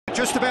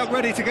Just about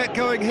ready to get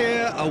going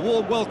here. A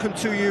warm welcome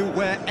to you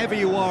wherever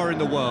you are in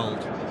the world.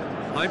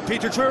 I'm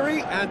Peter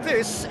Drury, and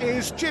this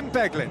is Jim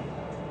Beglin.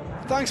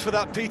 Thanks for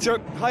that, Peter.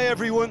 Hi,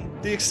 everyone.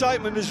 The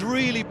excitement has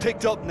really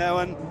picked up now,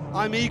 and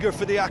I'm eager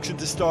for the action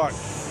to start.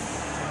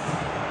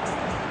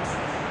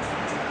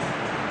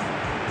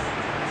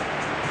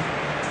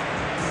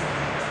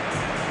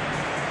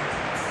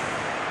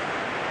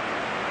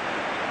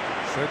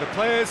 So the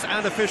players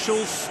and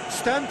officials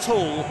stand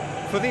tall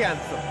for the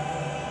anthem.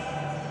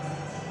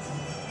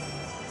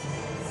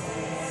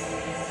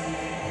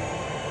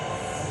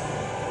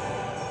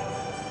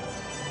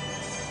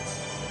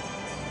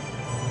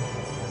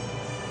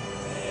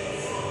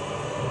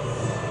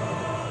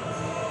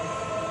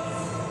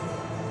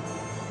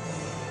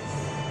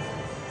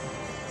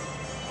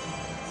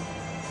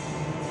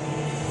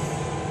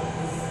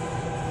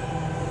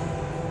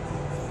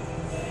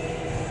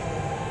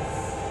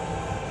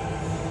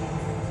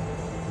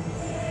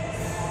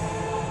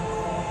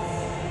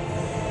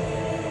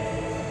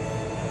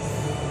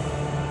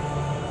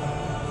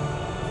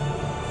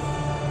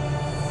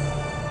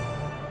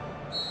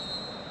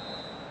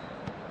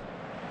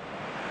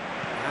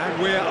 And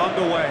we're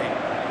underway.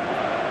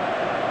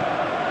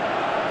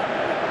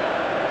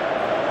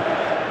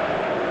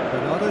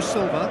 Bernardo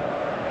Silva.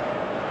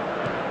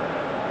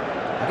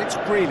 And it's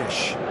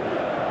Grealish.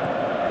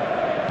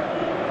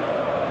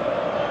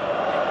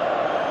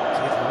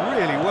 Did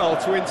really well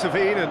to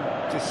intervene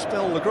and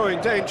dispel the growing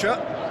danger.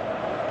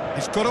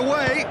 He's got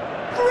away.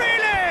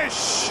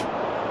 Grealish!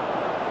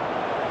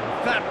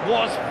 That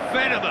was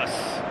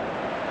venomous.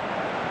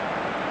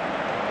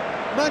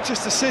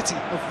 Manchester City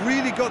have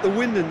really got the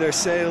wind in their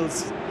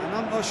sails, and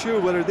I'm not sure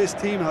whether this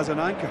team has an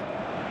anchor.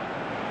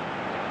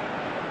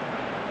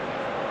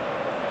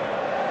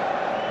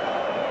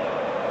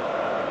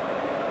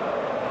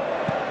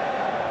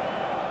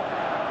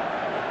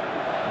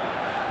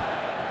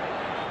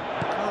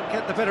 Can't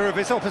get the better of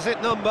his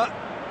opposite number.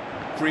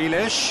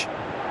 Grealish.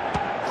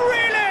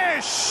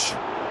 Grealish!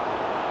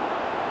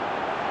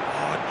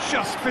 Oh,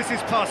 just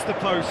fizzes past the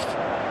post.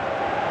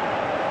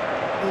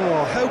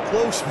 Oh, how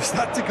close was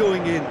that to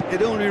going in?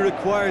 It only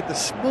required the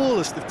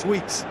smallest of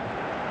tweaks.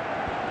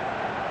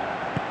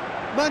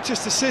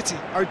 Manchester City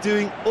are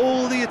doing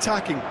all the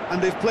attacking, and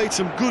they've played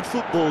some good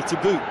football to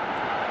boot.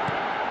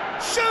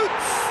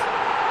 Shoots!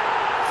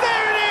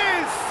 There it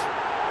is!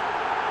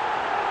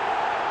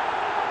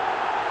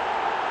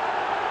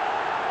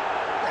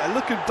 Yeah,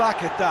 looking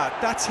back at that,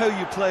 that's how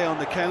you play on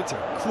the counter.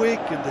 Quick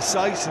and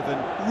decisive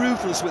and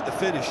ruthless with the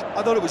finish.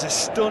 I thought it was a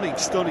stunning,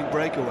 stunning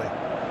breakaway.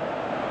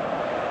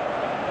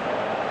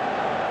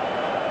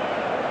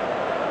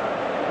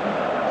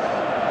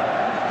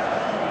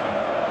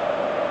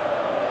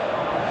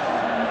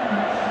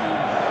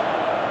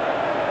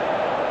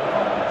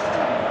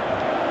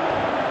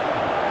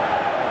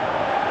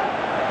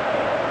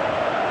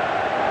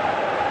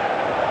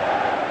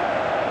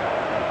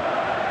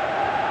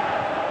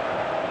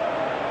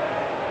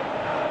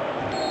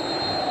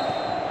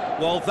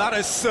 Well, that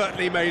has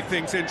certainly made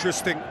things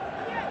interesting.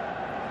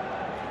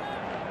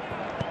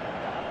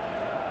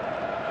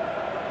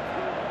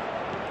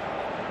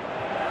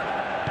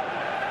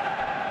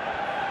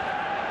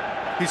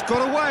 He's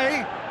got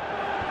away.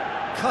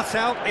 Cut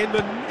out in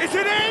the... Is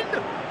it in?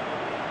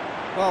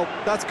 Well,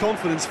 that's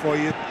confidence for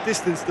you.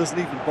 Distance doesn't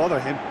even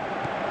bother him.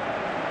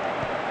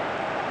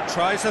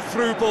 Tries a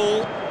through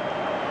ball.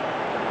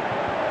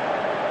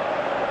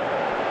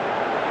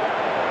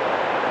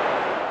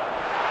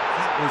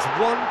 Was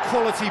one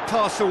quality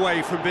pass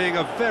away from being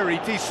a very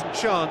decent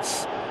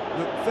chance.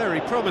 Looked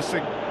very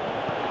promising.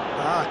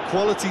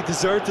 Quality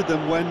deserted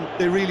them when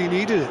they really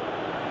needed it.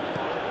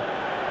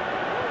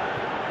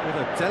 With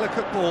a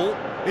delicate ball,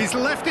 he's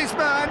left his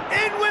man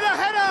in with a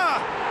header!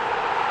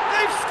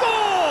 They've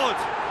scored!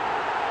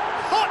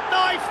 Hot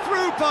knife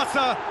through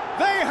butter,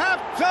 they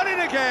have done it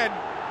again!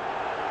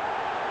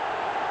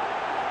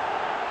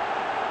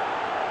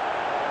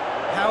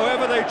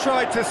 However they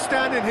tried to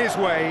stand in his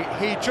way,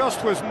 he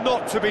just was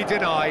not to be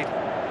denied.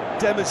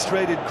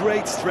 Demonstrated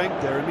great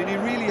strength there. I mean, he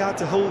really had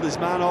to hold his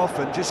man off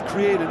and just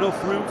create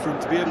enough room for him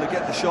to be able to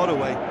get the shot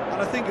away. And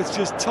I think it's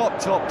just top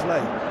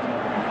play.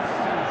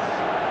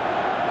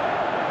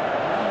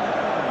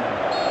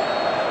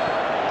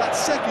 That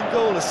second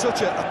goal has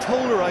such a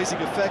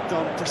polarising effect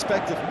on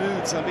prospective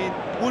moods. I mean,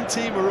 one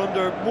team are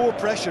under more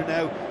pressure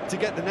now to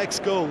get the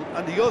next goal,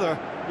 and the other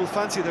will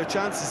fancy their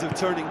chances of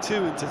turning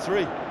 2 into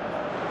 3.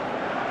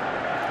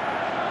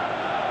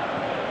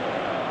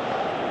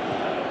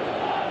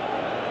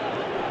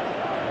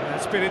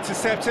 Been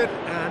intercepted,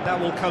 and that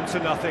will come to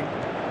nothing.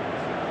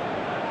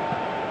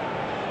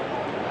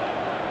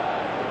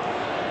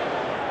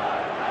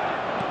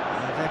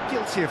 They're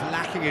guilty of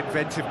lacking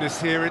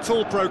inventiveness here. It's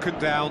all broken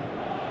down.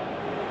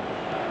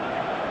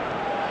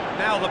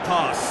 Now the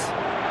pass.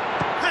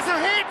 Has a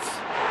hit!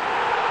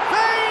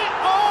 They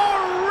are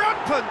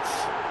rampant!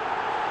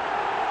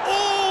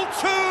 All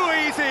too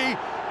easy!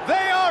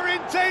 They are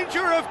in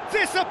danger of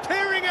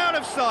disappearing out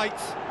of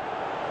sight!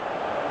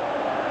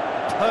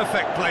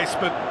 Perfect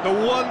placement, the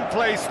one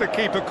place the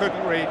keeper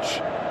couldn't reach.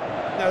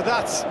 Now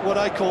that's what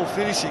I call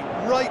finishing,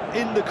 right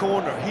in the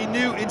corner. He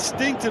knew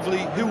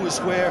instinctively who was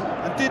where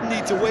and didn't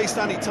need to waste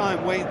any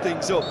time weighing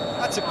things up.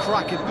 That's a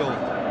cracking goal.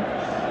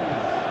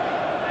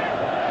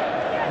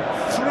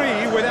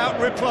 3 without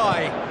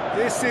reply.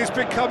 This is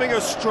becoming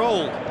a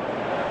stroll.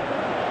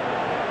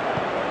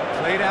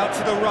 Played out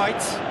to the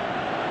right.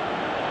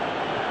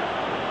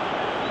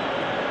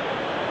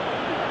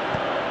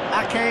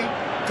 Ake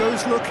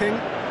goes looking.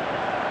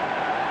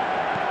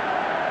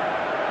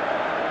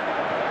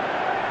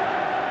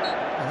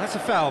 Well, that's a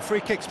foul.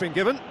 Free kick's been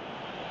given.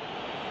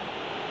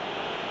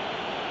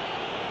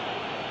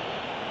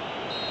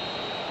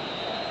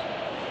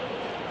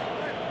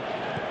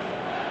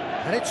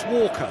 And it's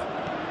Walker.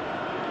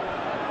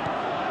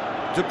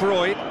 De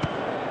Bruyne.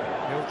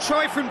 He'll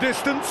try from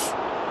distance.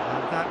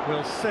 And that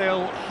will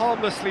sail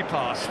harmlessly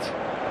past.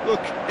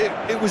 Look,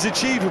 it was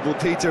achievable,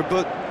 Peter,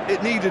 but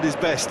it needed his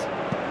best.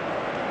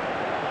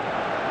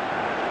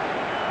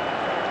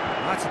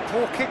 That's a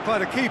poor kick by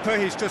the keeper,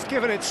 he's just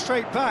given it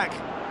straight back.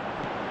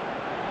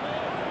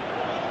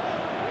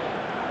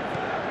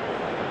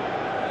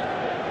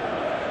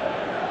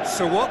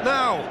 So what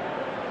now?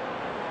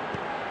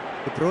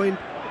 De Bruyne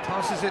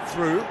passes it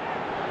through.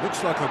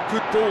 Looks like a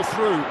good ball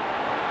through.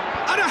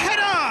 And a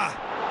header!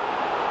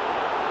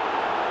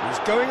 He's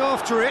going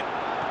after it.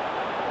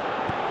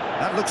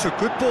 That looks a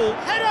good ball.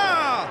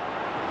 Header!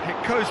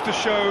 It goes to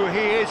show he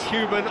is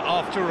human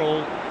after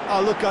all.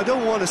 Oh, look, I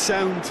don't want to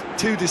sound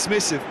too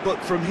dismissive, but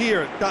from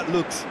here, that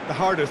looked the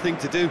harder thing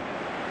to do.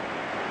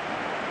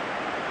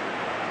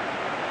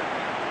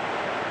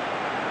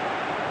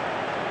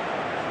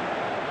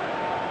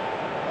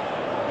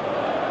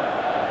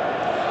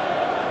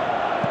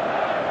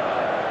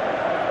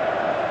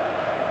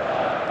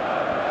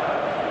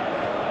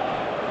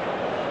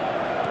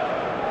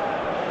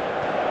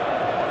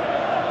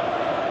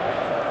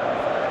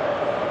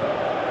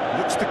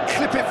 Looks to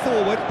clip it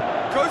forward.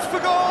 Goes for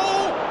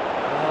goal!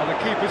 Oh, the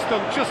keeper's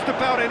done just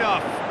about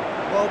enough.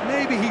 Well,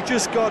 maybe he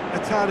just got a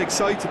tad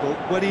excitable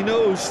when he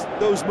knows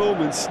those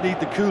moments need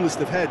the coolest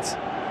of heads.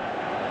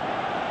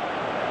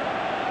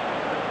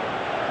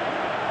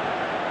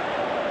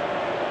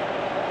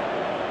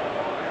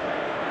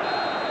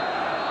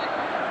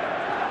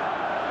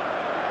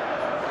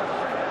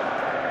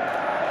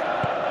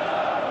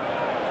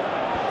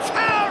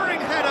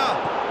 Towering header!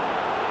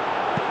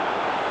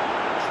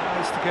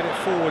 Tries to get it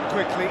forward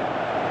quickly.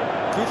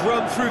 Good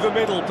run through the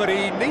middle, but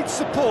he needs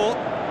support.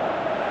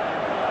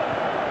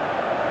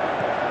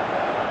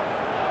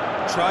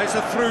 Tries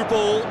a through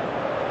ball.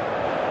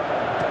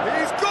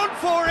 He's gone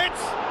for it!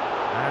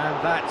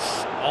 And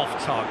that's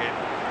off target.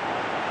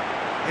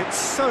 It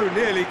so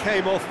nearly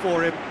came off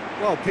for him.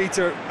 Well,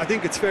 Peter, I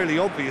think it's fairly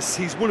obvious.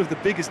 He's one of the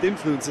biggest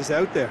influences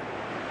out there.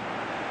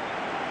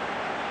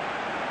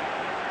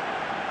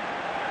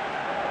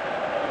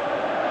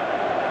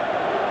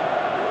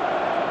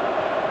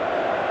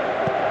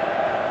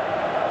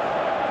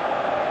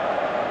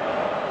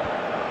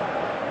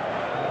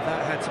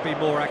 That had to be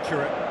more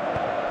accurate.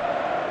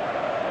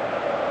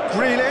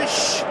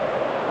 Grealish.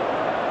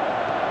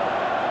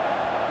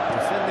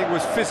 Defending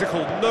was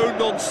physical, no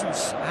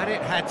nonsense, and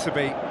it had to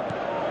be.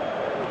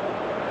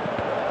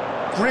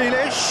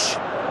 Grealish.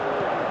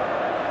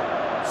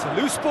 It's a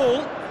loose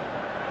ball.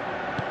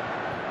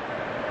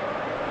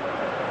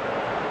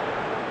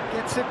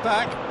 Gets it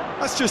back.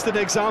 That's just an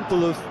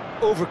example of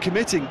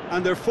overcommitting,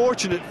 and they're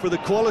fortunate for the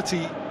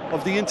quality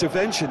of the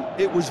intervention.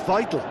 It was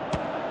vital.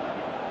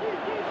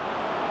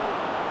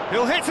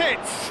 He'll hit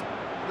it!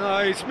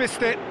 No, he's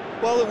missed it.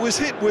 Well, it was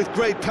hit with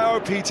great power,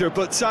 Peter,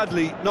 but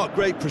sadly, not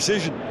great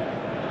precision.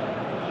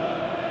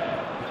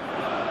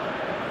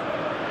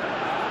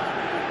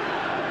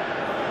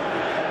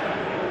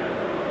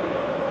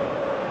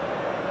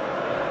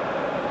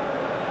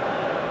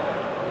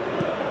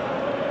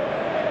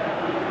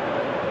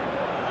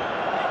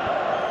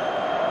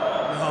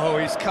 Oh,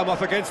 he's come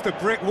up against a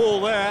brick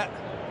wall there.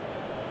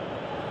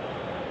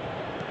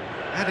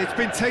 And it's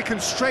been taken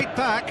straight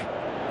back.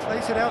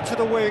 Plays it out to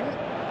the wing.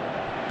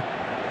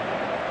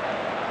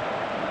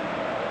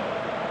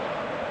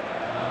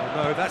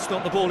 No, that's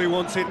not the ball he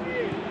wanted.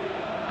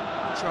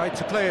 Tried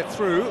to play it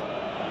through.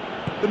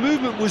 The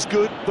movement was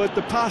good, but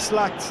the pass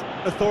lacked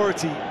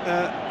authority,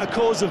 a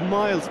cause of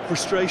mild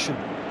frustration.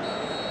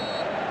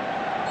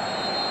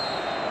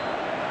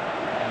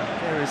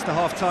 There is the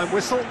half-time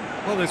whistle.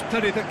 Well, there's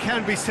plenty that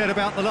can be said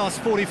about the last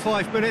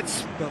 45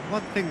 minutes, but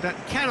one thing that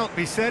cannot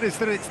be said is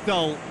that it's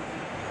dull.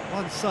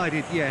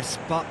 One-sided, yes,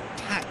 but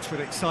packed with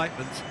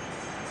excitement.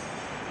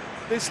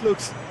 This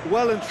looks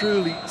well and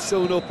truly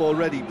sewn up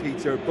already,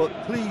 Peter, but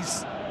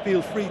please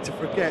feel free to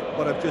forget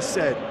what I've just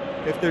said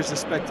if there's a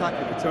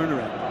spectacular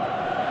turnaround.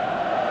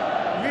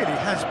 It really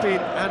has been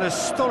an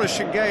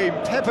astonishing game,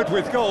 peppered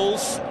with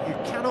goals. You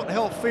cannot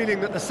help feeling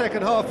that the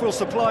second half will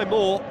supply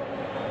more.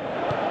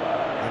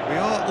 And we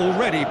are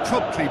already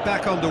promptly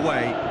back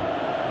underway.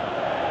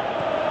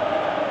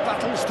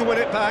 Battles to win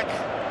it back.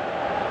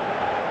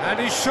 And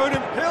he's shown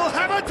him, he'll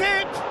have a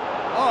dip!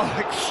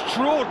 Oh,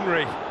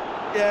 extraordinary.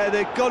 Yeah,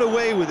 they got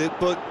away with it,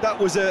 but that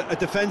was a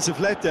defensive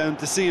letdown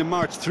to see him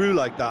march through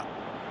like that.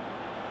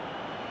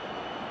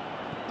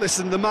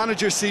 Listen, the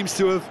manager seems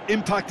to have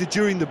impacted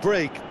during the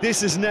break.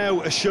 This is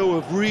now a show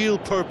of real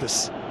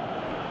purpose.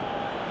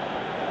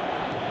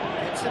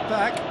 Gets it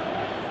back.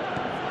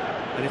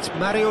 And it's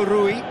Mario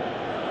Rui.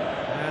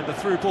 And the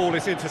through ball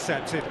is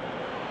intercepted.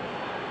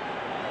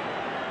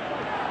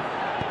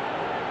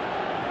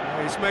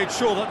 He's made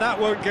sure that that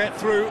won't get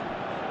through.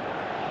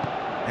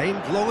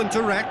 Aimed long and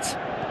direct.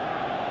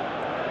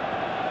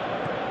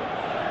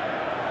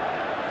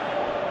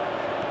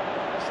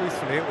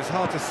 Truthfully, it was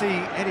hard to see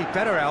any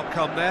better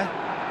outcome there.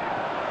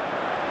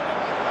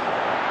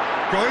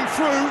 Going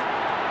through.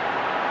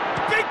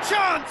 Big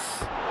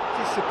chance!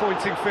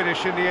 Disappointing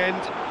finish in the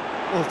end.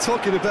 Well,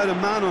 talking about a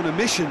man on a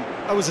mission,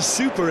 that was a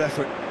super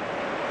effort.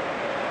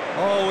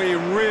 Oh, he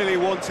really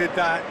wanted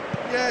that.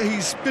 Yeah,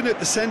 he's been at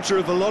the centre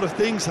of a lot of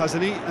things,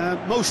 hasn't he?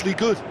 Mostly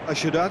good, I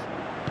should add.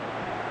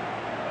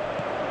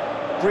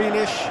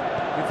 Greenish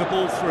with the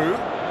ball through.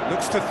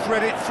 Looks to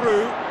thread it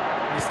through.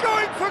 He's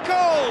going for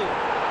goal!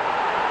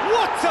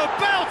 What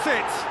about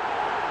it?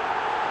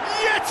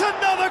 Yet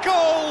another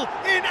goal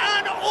in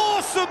an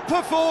awesome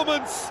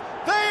performance.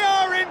 They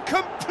are in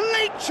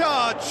complete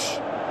charge.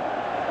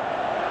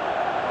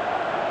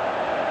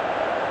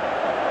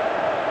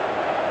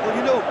 Well,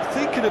 you know,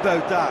 thinking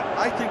about that,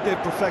 I think they've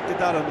perfected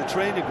that on the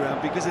training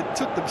ground because it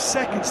took them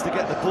seconds to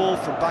get the ball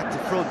from back to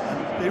front,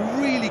 and they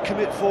really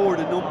commit forward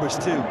in numbers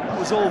too. It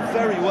was all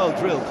very well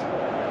drilled.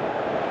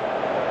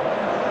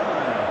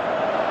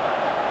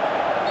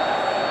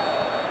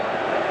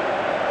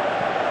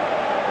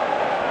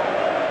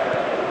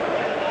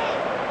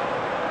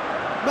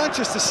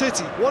 Manchester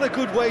City, what a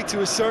good way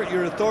to assert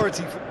your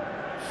authority.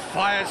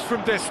 Fires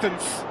from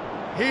distance.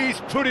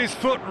 He's put his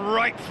foot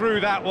right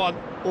through that one.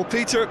 Well,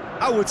 Peter,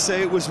 I would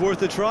say it was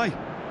worth a try.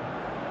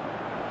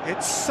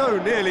 It so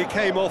nearly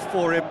came off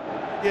for him.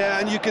 Yeah,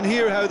 and you can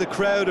hear how the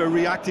crowd are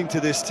reacting to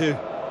this too.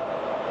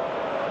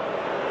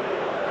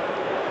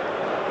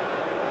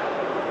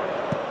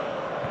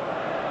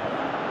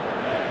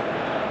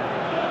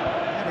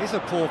 That is a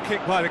poor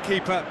kick by the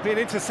keeper, being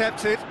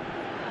intercepted.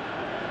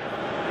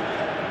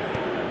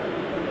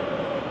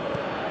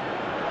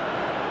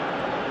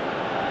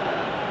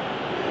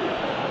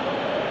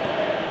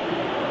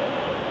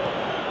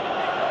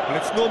 Well,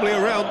 it's normally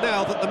around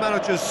now that the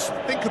managers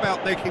think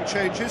about making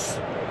changes.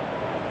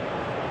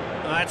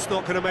 That's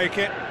not going to make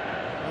it.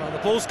 Well, the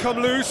ball's come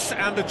loose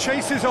and the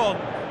chase is on.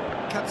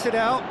 Cuts it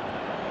out.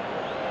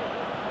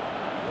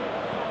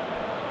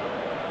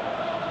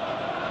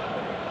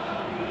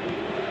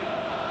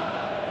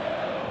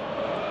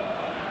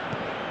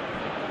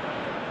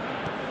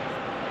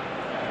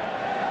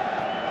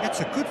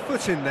 Gets a good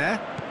foot in there.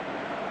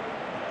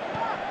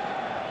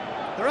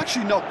 They're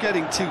actually not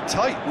getting too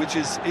tight, which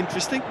is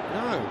interesting.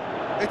 No.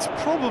 It's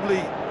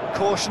probably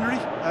cautionary.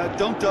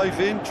 Don't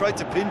dive in, try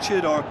to pinch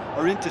it or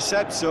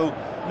intercept so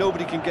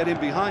nobody can get in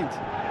behind.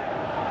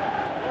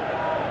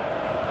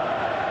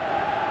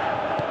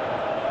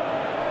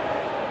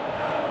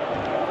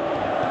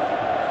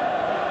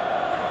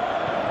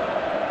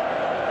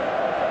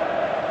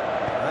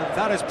 And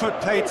that has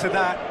put paid to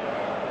that.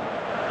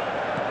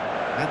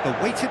 And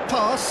the weighted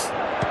pass.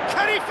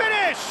 Can he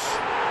finish?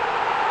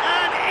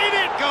 And in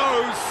it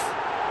goes!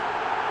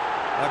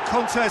 A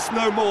contest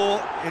no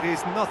more. It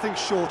is nothing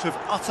short of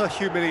utter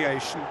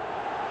humiliation.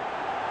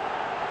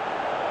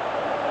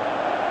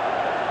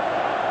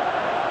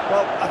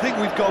 Well, I think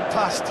we've gone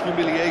past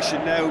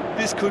humiliation now.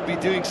 This could be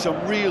doing some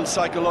real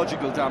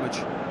psychological damage.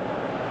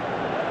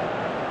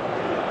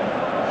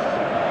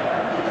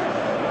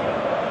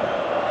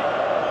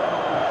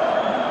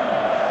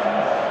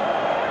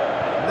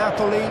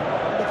 Napoli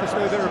look as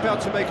though they're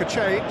about to make a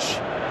change.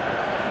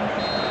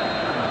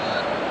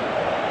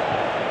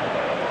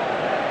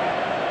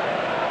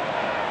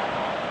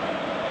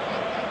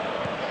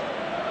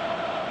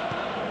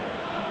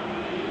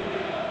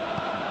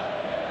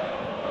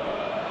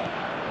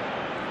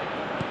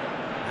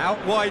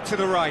 Out wide to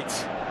the right.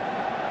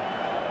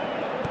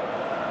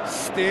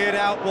 Steered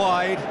out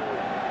wide.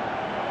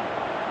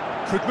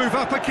 Could move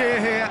up a gear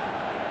here.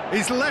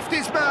 He's left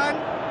his man.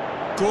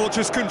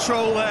 Gorgeous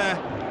control there.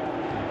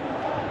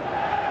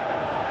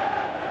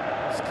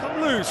 It's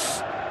come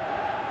loose.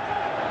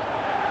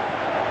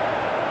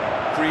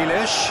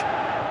 Grealish.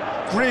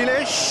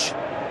 Grealish.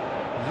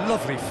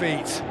 Lovely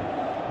feet.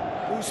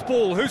 Whose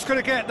ball? Who's going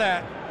to get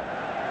there?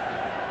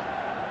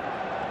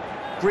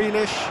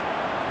 Grealish.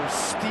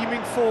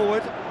 Steaming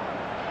forward.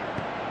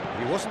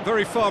 He wasn't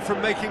very far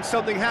from making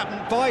something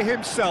happen by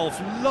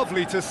himself.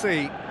 Lovely to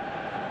see.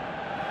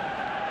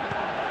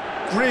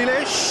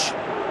 Grealish.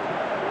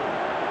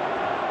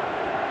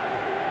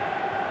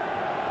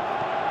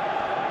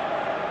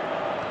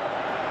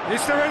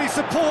 Is there any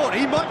support?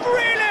 He might...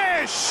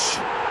 Grealish!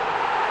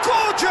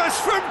 Gorgeous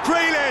from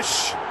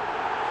Grealish!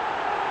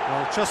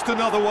 Well, just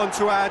another one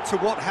to add to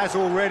what has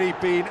already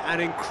been an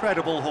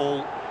incredible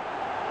haul.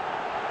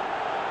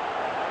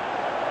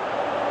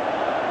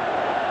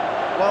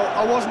 Well,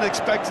 I wasn't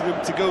expecting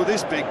them to go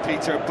this big,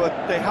 Peter,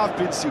 but they have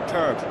been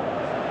superb.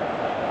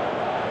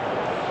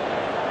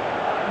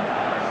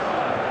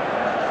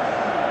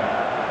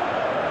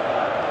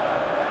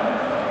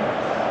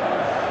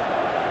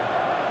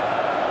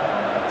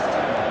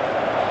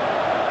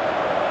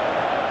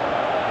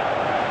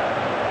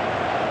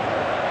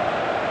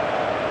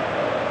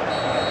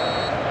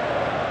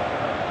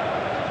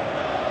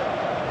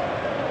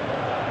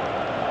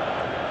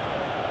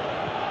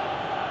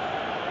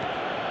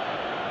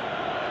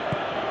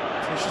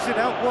 Pushes it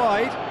out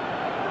wide.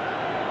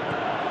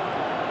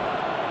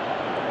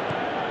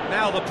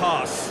 Now the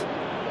pass.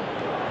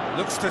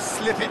 Looks to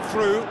slip it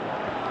through.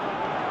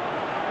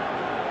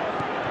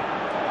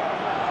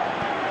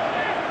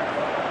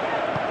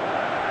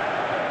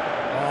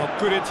 Oh,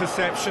 good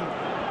interception.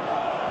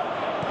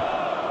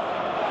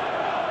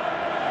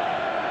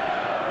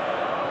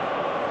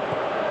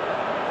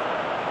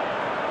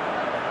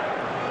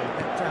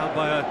 Let down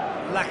by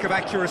a lack of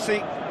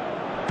accuracy.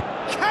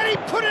 Can he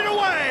put it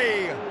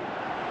away?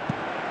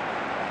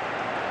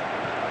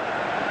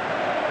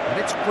 And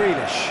it's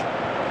Grealish.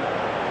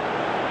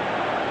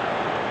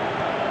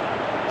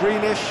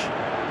 Grealish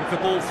with the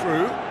ball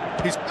through.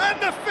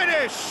 And the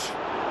finish!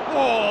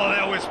 Oh,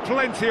 there was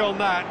plenty on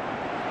that.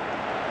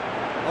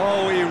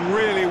 Oh, he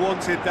really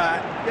wanted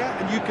that. Yeah,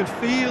 and you can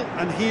feel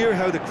and hear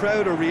how the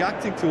crowd are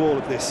reacting to all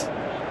of this.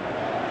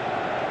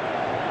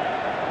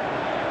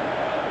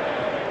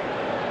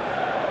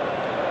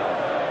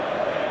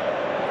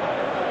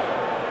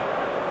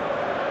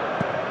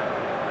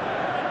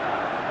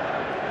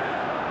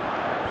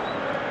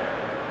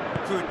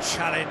 Good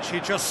challenge, he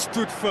just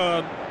stood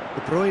firm.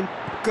 De Bruyne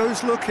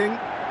goes looking.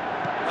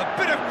 A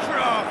bit of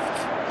craft.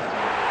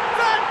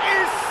 That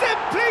is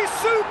simply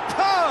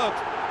superb!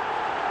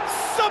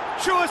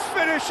 Sumptuous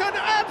finish, an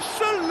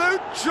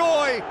absolute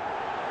joy!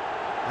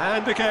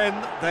 And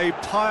again, they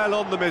pile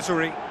on the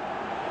misery.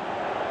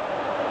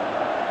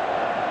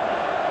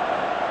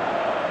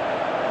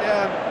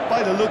 Yeah,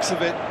 by the looks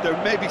of it, there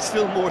may be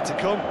still more to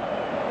come.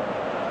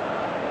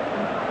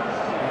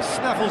 He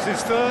snaffles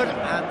his third,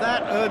 and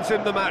that earns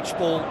him the match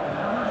ball.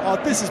 Oh,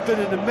 this has been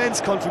an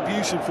immense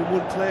contribution from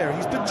one player.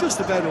 He's been just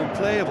about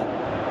unplayable.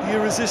 The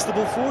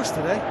irresistible force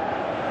today.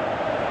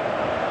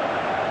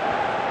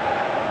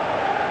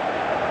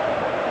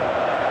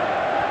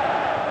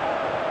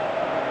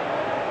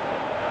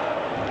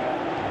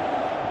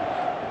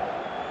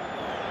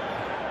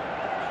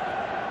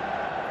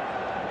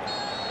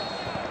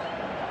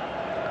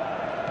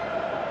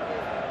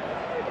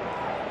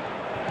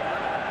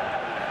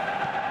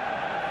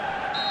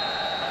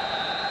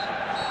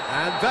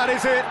 And that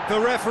is it, the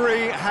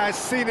referee has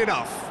seen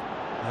enough.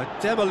 A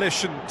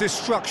demolition,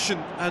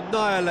 destruction,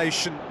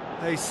 annihilation.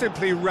 They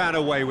simply ran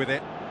away with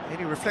it.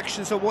 Any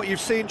reflections on what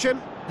you've seen,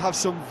 Jim? Have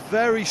some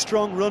very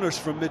strong runners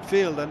from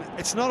midfield, and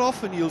it's not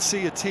often you'll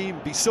see a team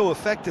be so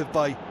effective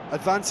by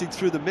advancing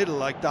through the middle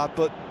like that,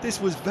 but this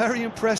was very impressive.